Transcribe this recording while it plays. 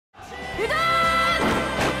预战！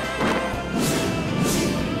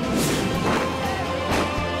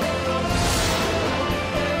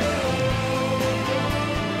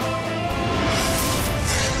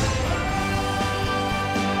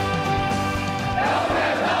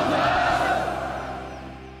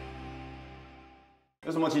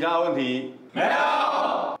有什么其他的问题？没有。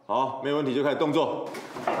好，没有问题就开始动作。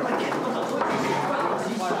快点，不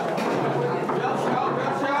要敲！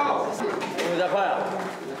动作加快啊！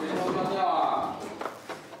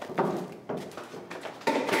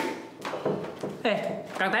哎，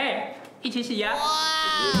港台一起洗呀！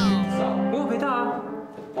我有陪到啊。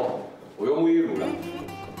哦，我用微乳了。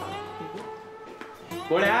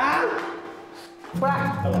国良，过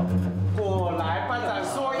来。过来，班长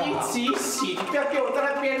说一起洗，你不要给我在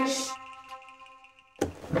那边洗。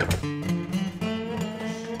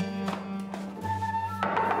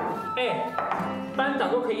哎，班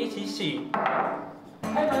长都可以一起洗，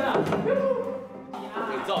开门了。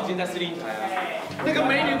你知道我今天在司令台啊，那个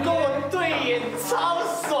美女跟我对眼，超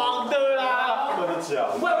爽的啦！跟你讲，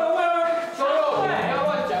喂，小友，你不要乱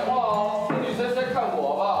讲话哦，那女生在看我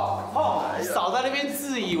好不好？哦，少在那边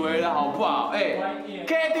自以为了好不好？哎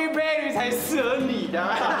 ，Katy Perry 才适合你的。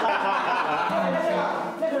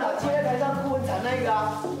那个啦，今天台上顾问产那个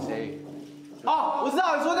啊。谁？哦，我知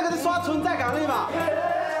道，你说那个是刷存在感力嘛？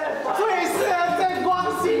最适合正光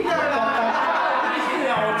星的啦。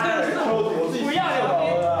我真的是不要聊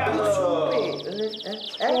天。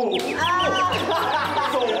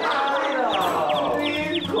走开了！你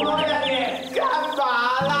快点干嘛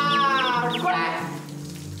啦？过来，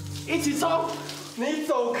一起冲！你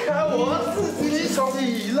走开，我要自己洗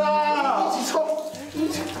啦！一起冲！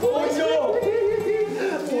我就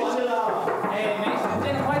完了。哎，没时间，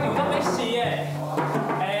快点，我都没洗耶。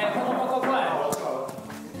哎，快！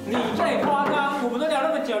你最夸张，我们都聊那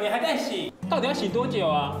么久，你还在洗？到底要洗多久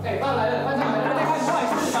啊？哎，班来了，班长来了，在看坏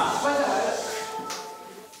事吧？班长来了。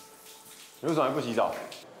你为什么还不洗澡？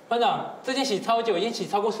班长，这件洗超久，已经洗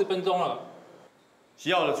超过10分钟了。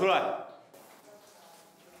洗好了出来。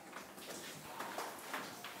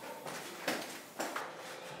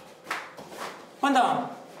班长，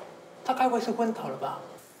他该不会是昏倒了吧？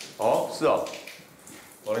哦，是哦，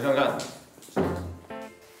我来看看。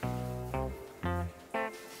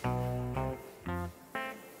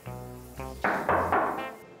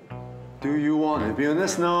Do you wanna build a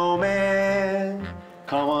snowman?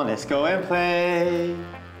 Come on, let's go and play.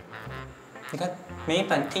 你看，没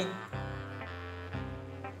反应。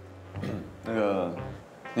那个，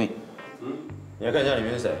你来看一下里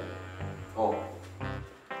面是谁？哦。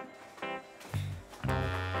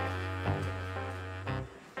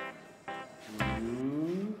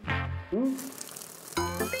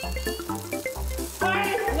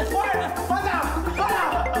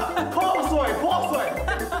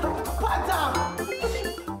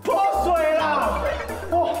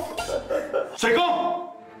水工。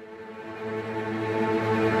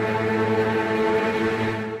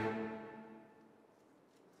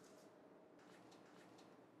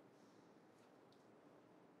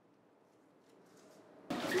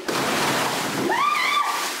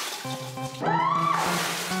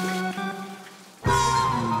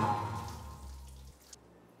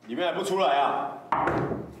里面还不出来啊？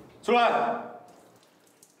出来！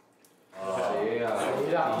谁呀？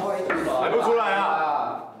还不出来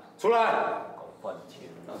啊？出来！搞半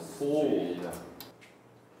天了，谁呀？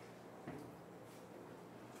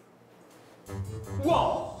哇！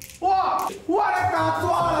我来打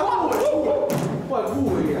抓了！我不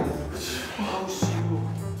会呀！好羞！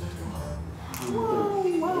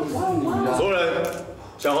所有人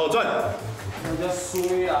向后转。人家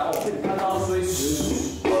衰啊！哦，你看到衰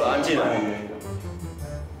死。好了，安静了。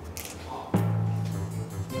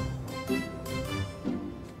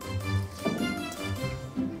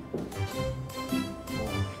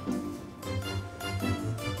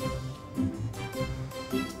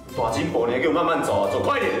大金箔，你还给我慢慢走啊，走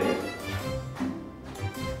快一点。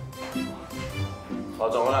好，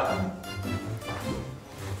转过来。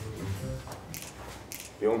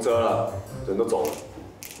不用遮了，人都走了。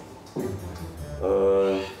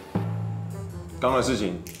刚刚的事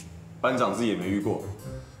情，班长自己也没遇过，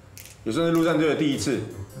也算是陆战队的第一次，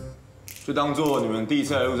就当做你们第一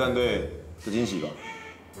次来陆战队的惊喜吧。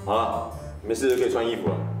好了，没事可以穿衣服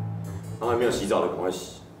了，然后还没有洗澡的赶快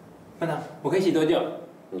洗。班长，我可以洗多久？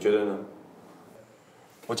你觉得呢？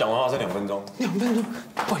我讲完话剩2分钟。2分钟，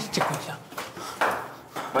不好意思，借过一下。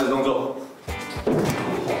开始动作。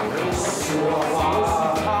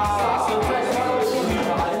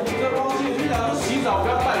洗澡不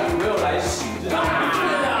要带女朋友来洗，知道吗？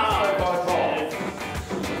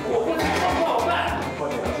我不能说不好办。快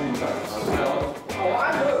点，去洗澡。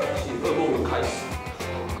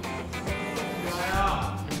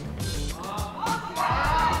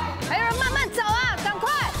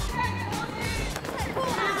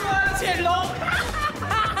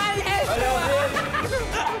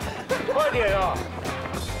点哦。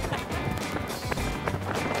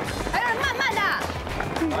还有人慢慢的。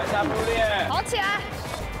排长入列。跑起来。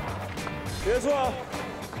别错。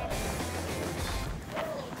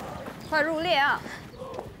快入列啊！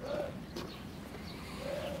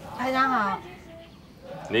排长好。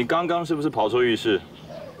你刚刚是不是跑错浴室？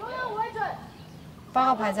报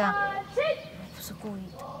告排长，不是故意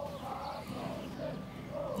的。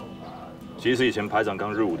其实以前排长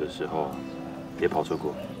刚入伍的时候，也跑错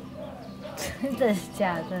过。真的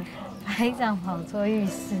假的？排长跑错浴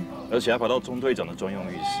室，而且还跑到中队长的专用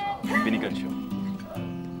浴室，比你更穷。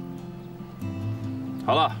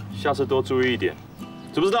好了，下次多注意一点，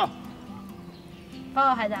知不知道？报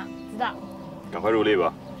告排长，知道。赶快入列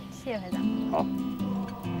吧。谢谢排长。好。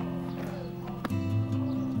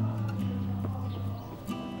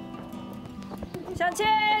向前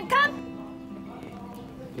看。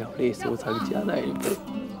鸟类收藏家那一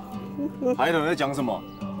部。还有人在讲什么？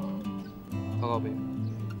报告兵。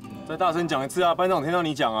再大声讲一次啊！班长听到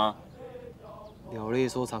你讲啊。鸟类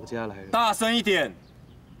收藏家来了。大声一点。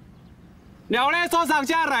鸟类收藏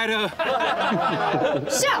家来了。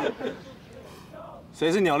笑。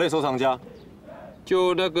谁是鸟类收藏家？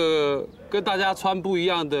就那个跟大家穿不一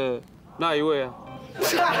样的那一位啊。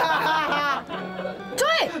注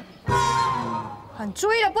意，很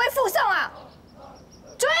注意的，不会附送啊！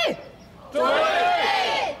注意，注意。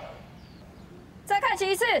再看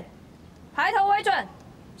齐一次，抬头为准，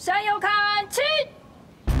向右看齐，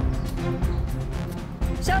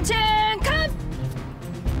向前看，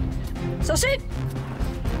小心，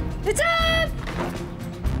立正。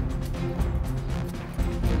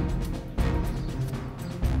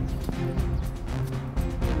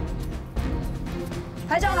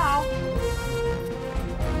排长好，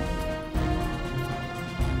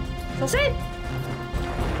小心。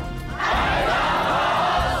排长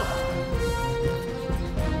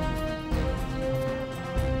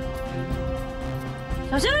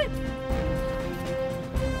好，小心。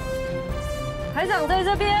排长在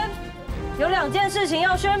这边有2件事情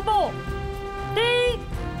要宣布。第一，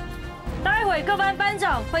待会各班班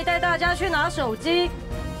长会带大家去拿手机，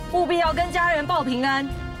务必要跟家人报平安。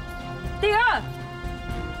第二，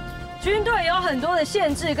军队有很多的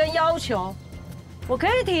限制跟要求，我可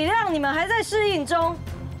以体谅你们还在适应中，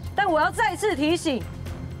但我要再次提醒，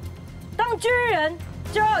当军人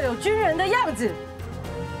就要有军人的样子。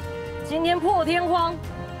今天破天荒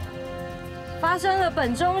发生了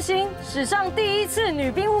本中心史上第1次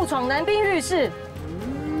女兵误闯男兵浴室，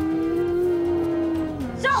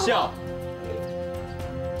笑。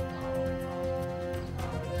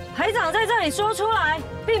排长在这里说出来，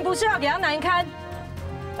并不是要给他难堪，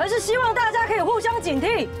而是希望大家可以互相警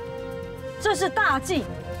惕，这是大忌，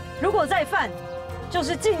如果再犯，就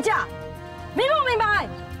是禁驾，明不明白？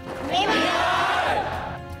明白。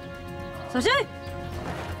首先，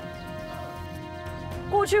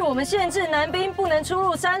过去我们限制男兵不能出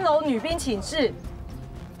入3楼女兵寝室，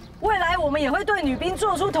未来我们也会对女兵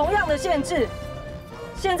做出同样的限制。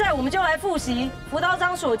现在我们就来复习辅导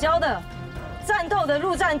长所教的战斗的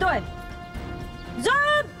陆战队，人。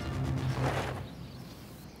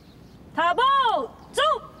踏步走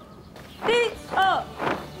，1、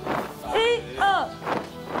2，1、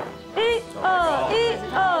2，1、2，1、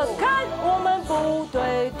2，看我们部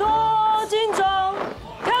队多精壮，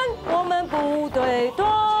看我们部队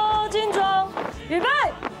多精壮，预备，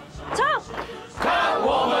唱。看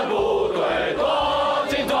我们部队多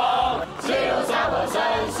精壮，心如山河声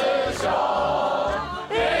势雄，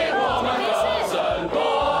比我们歌声多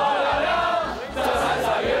嘹亮，这山上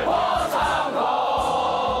越过长空。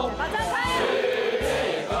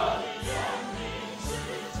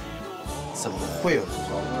怎么会有人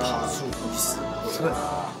跑出浴室？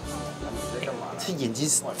这眼睛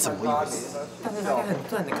是怎么一回事？但是他很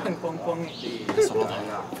赚的，看光光哎。上楼台，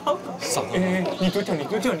上楼台。你多跳，你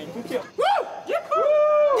多跳，你多跳。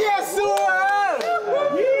yes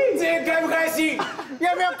今天开不开心？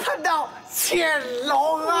要不要看到潜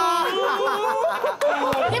龙啊？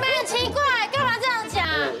你们很奇怪，干嘛这样讲？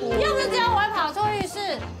又不是只有我会跑错浴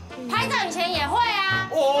室，排长以前也会啊。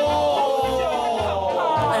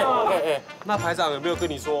那排长有没有跟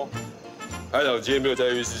你说？排长今天没有在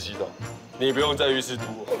浴室洗澡，你不用在浴室吐。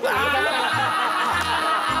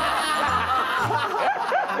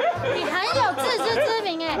你很有自知之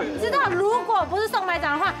明哎，知道如果不是宋排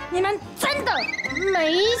长的话，你们真的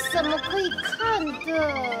没什么可以看的。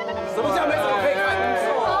什么叫没什么可以看的？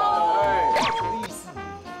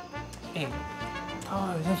好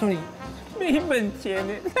像说你没本钱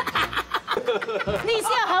呢。你是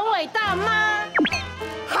有很伟大吗？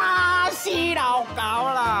哈西老高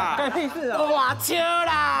啦，干屁事啊！我秋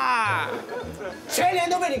啦，全连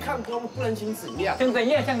都被你看不认清质量。想怎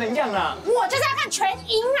样？想怎样啦？我就是要看全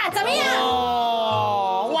赢啊，怎么样？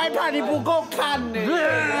哦，我还怕你不够看呢。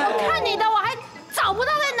我看你的我还找不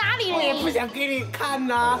到在哪里我也呢。不想给你看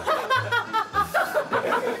呐。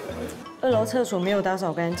2楼厕所没有打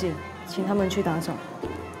扫干净，请他们去打扫。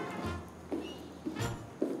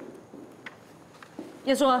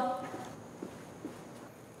叶叔，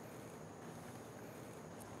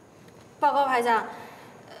报告排长，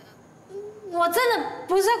我真的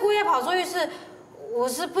不是故意跑出浴室，我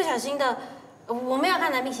是不小心的，我没有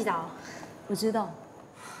看男兵洗澡。我知道。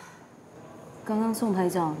刚刚宋排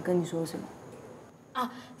长跟你说什么？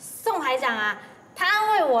啊，宋排长啊，他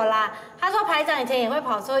安慰我啦，他说排长以前也会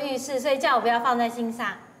跑错浴室，所以叫我不要放在心上。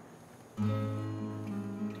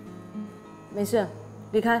没事，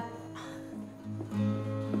离开。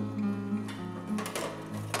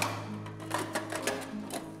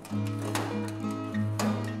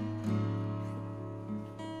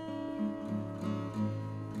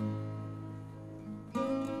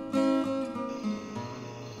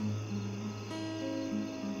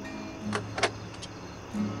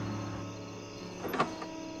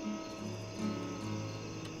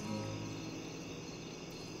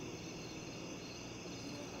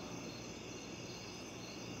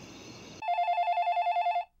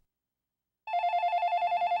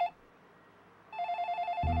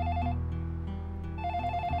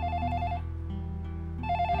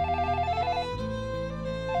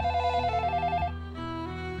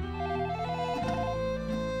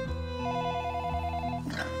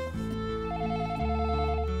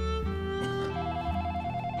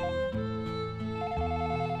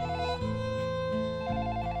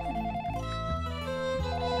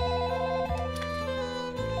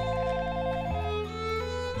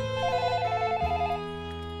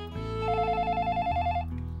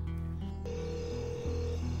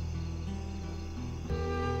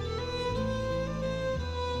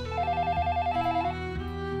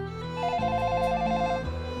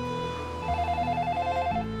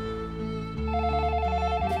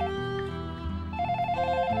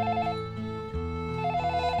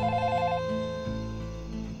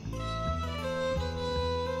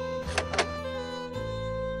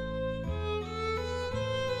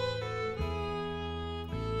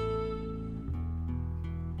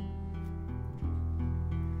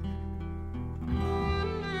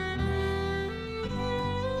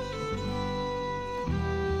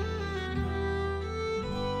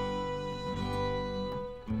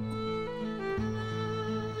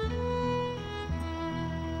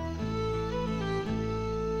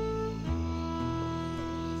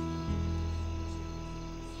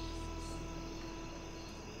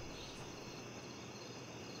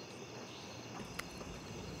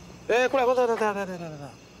哎，过来，来。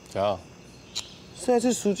怎样？上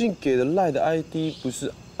次苏静给的赖的 ID 不是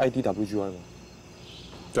IDWGY 吗？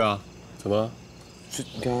对啊，怎么了？你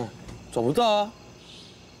看，找不到啊。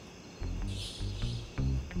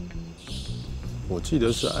我记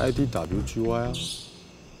得是 IDWGY 啊。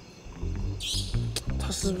他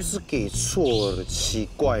是不是给错了？奇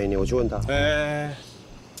怪呢，我就问他。哎，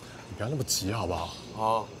你不要那么急好不好？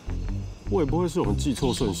好。我也不会是我们记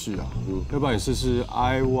错顺序啊。要不然你试试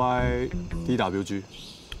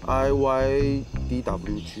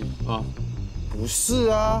IYDWG。IYDWG 啊？不是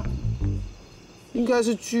啊，应该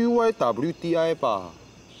是 GYWDI 吧？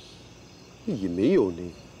也没有呢。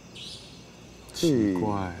奇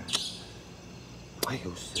怪。还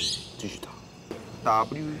有谁？继续打。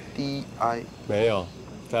WDI 没有，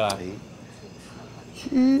再来。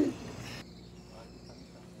G。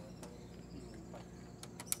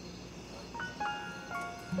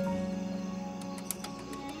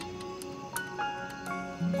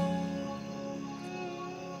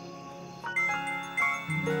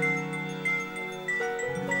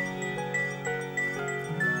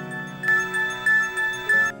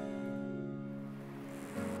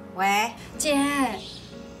喂，姐，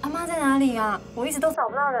阿妈在哪里啊？我一直都找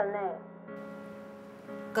不到人呢。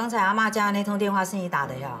刚才阿妈家的那通电话是你打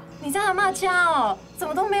的呀？你在阿妈家哦？怎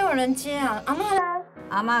么都没有人接啊？阿妈呢？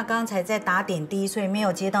阿妈刚才在打点滴，所以没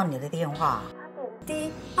有接到你的电话。打点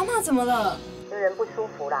滴？阿妈怎么了？有人不舒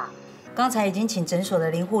服啦。刚才已经请诊所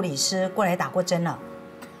的林护理师过来打过针了。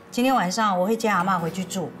今天晚上我会接阿妈回去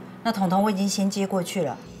住。那彤彤我已经先接过去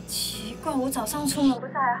了。奇怪，我早上出门不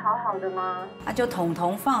是还好好的吗？就彤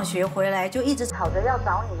彤放学回来就一直吵着要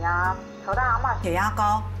找你啊，吵到阿妈血压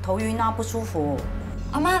高、头晕啊不舒服。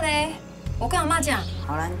阿妈呢？我跟阿妈讲。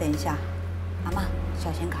好了，你等一下。阿妈，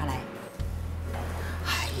小显卡来。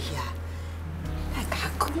哎呀，还甲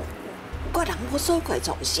讲，我人无所怪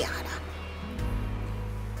做啥啦？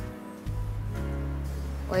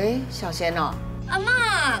喂，小贤哦。阿嬷，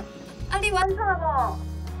啊你完错无？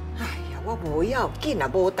哎呀，我无要紧啦，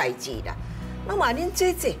无代志啦。我话恁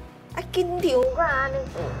姐姐，啊紧张啊安尼，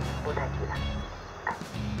无代志啦。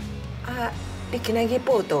啊，你今仔去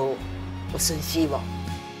报道有顺时无？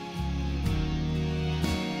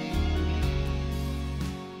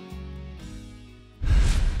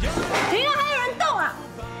停了，还有人动啊！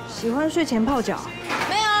喜欢睡前泡脚？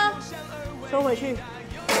没有啊，收回去。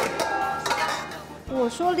我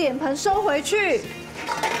说脸盆收回去。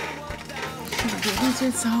想到你这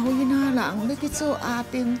查某囡仔人要去做阿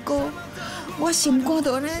兵哥，我心肝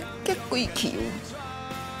都安尼结鬼去哦。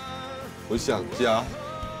我想家，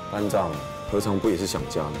班长何尝不也是想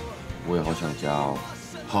家呢？我也好想家哦。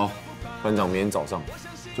好，班长明天早上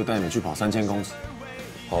就带你们去跑3000公尺，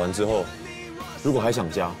跑完之后，如果还想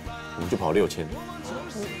家，我们就跑6000。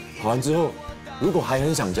跑完之后，如果还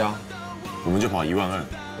很想家，我们就跑12000。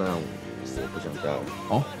不然我不想家了。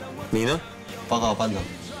哦，你呢？报告班长，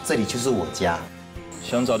这里就是我家。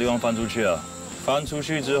想找地方翻出去啊！翻出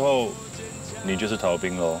去之后，你就是逃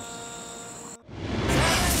兵喽。